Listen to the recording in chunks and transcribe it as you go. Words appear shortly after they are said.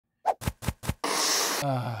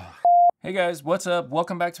Hey guys, what's up?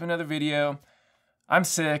 Welcome back to another video. I'm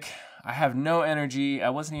sick. I have no energy. I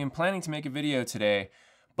wasn't even planning to make a video today,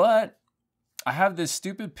 but I have this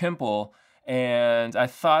stupid pimple and I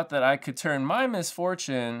thought that I could turn my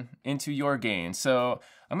misfortune into your gain. So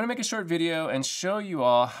I'm gonna make a short video and show you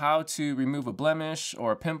all how to remove a blemish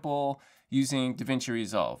or a pimple using Davinci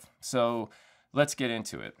Resolve. So let's get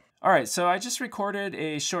into it. All right, so I just recorded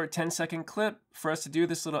a short 10-second clip for us to do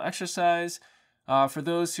this little exercise. For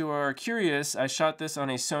those who are curious, I shot this on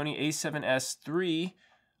a Sony a7S III,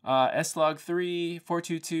 S-Log3,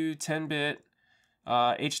 422, 10-bit,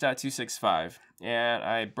 H.265, and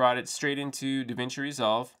I brought it straight into Davinci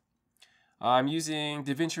Resolve. I'm using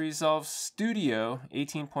Davinci Resolve Studio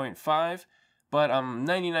 18.5, but I'm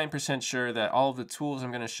 99% sure that all of the tools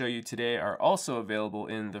I'm going to show you today are also available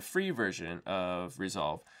in the free version of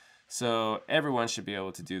Resolve. So everyone should be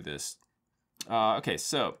able to do this. Okay,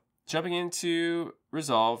 so jumping into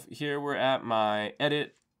Resolve, here we're at my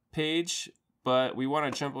edit page, but we want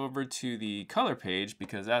to jump over to the color page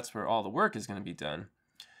because that's where all the work is going to be done.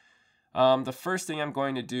 The first thing I'm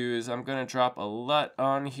going to do is I'm going to drop a LUT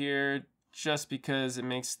on here just because it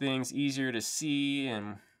makes things easier to see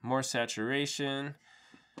and more saturation.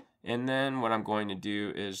 And then what I'm going to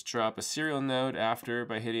do is drop a serial node after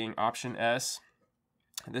by hitting Option S.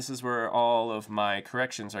 This is where all of my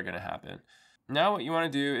corrections are going to happen. Now what you want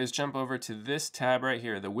to do is jump over to this tab right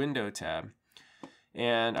here, the window tab.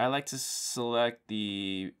 And I like to select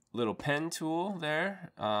the little pen tool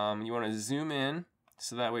there. You want to zoom in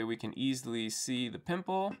so that way we can easily see the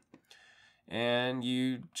pimple. And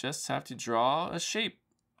you just have to draw a shape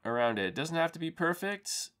around it. It doesn't have to be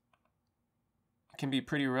perfect. It can be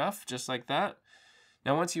pretty rough, just like that.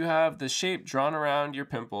 Now once you have the shape drawn around your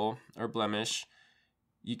pimple or blemish,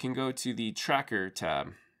 you can go to the Tracker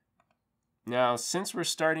tab. Now, since we're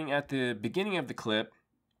starting at the beginning of the clip,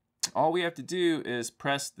 all we have to do is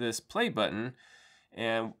press this play button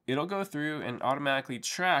and it'll go through and automatically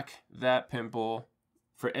track that pimple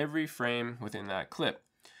for every frame within that clip.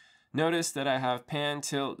 Notice that I have pan,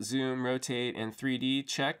 tilt, zoom, rotate, and 3D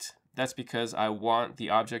checked. That's because I want the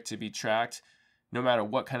object to be tracked no matter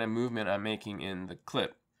what kind of movement I'm making in the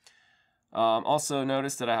clip. Also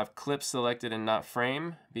notice that I have clip selected and not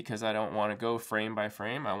frame because I don't want to go frame by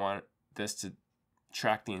frame. I want this to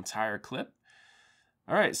track the entire clip.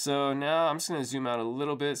 All right, so now I'm just going to zoom out a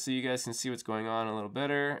little bit so you guys can see what's going on a little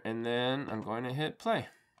better, and then I'm going to hit play.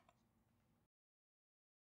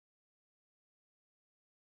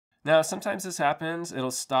 Now sometimes this happens,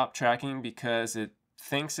 it'll stop tracking because it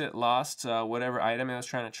thinks it lost whatever item it was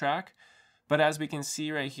trying to track, but as we can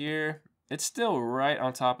see right here, it's still right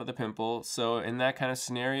on top of the pimple. So in that kind of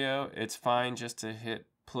scenario, it's fine just to hit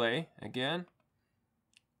play again,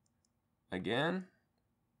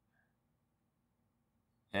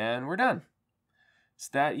 and we're done. It's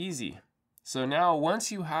that easy. So now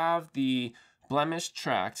once you have the blemish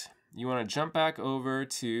tracked, you want to jump back over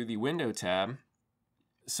to the window tab.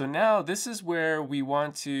 So now this is where we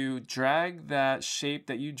want to drag that shape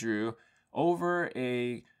that you drew over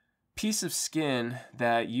a piece of skin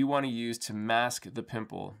that you want to use to mask the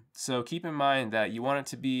pimple. So keep in mind that you want it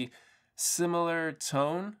to be similar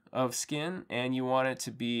tone of skin and you want it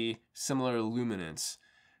to be similar luminance,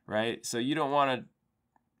 right? So you don't want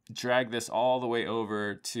to drag this all the way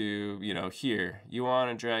over to, here. You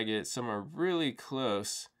want to drag it somewhere really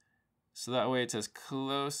close so that way it's as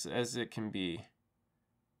close as it can be.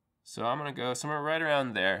 So I'm going to go somewhere right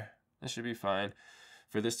around there. This should be fine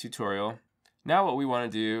for this tutorial. Now what we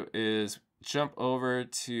want to do is jump over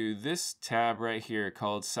to this tab right here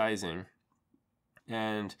called sizing.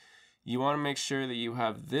 And you want to make sure that you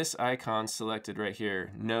have this icon selected right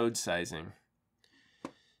here, node sizing.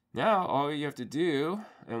 Now all you have to do,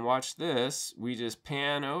 and watch this, we just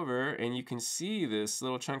pan over and you can see this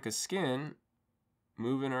little chunk of skin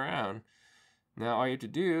moving around. Now all you have to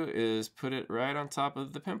do is put it right on top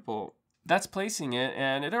of the pimple. That's placing it,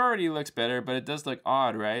 and it already looks better, but it does look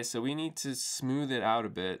odd, right? So we need to smooth it out a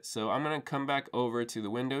bit. So I'm going to come back over to the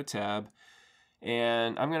window tab,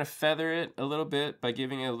 and I'm going to feather it a little bit by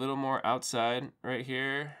giving it a little more outside right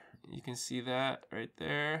here. You can see that right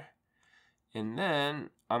there. And then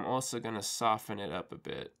I'm also going to soften it up a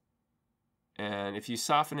bit. And if you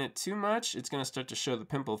soften it too much, it's going to start to show the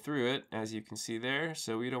pimple through it, as you can see there.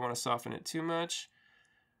 So we don't want to soften it too much.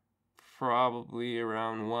 Probably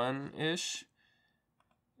around 1-ish.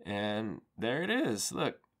 And there it is.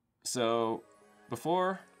 Look. So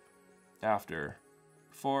before, after.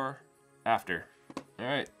 Before, after. All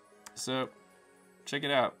right. So check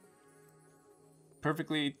it out.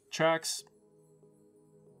 Perfectly tracks.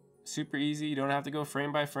 Super easy. You don't have to go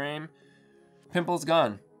frame by frame. Pimple's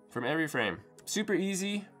gone from every frame. Super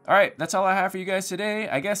easy. All right, that's all I have for you guys today.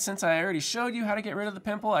 I guess since I already showed you how to get rid of the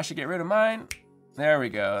pimple, I should get rid of mine. There we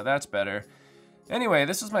go, that's better. Anyway,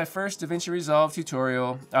 this was my first Davinci Resolve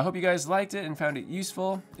tutorial. I hope you guys liked it and found it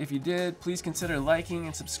useful. If you did, please consider liking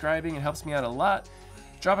and subscribing. It helps me out a lot.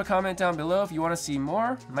 Drop a comment down below if you want to see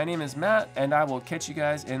more. My name is Matt, and I will catch you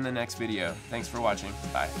guys in the next video. Thanks for watching.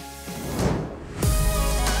 Bye.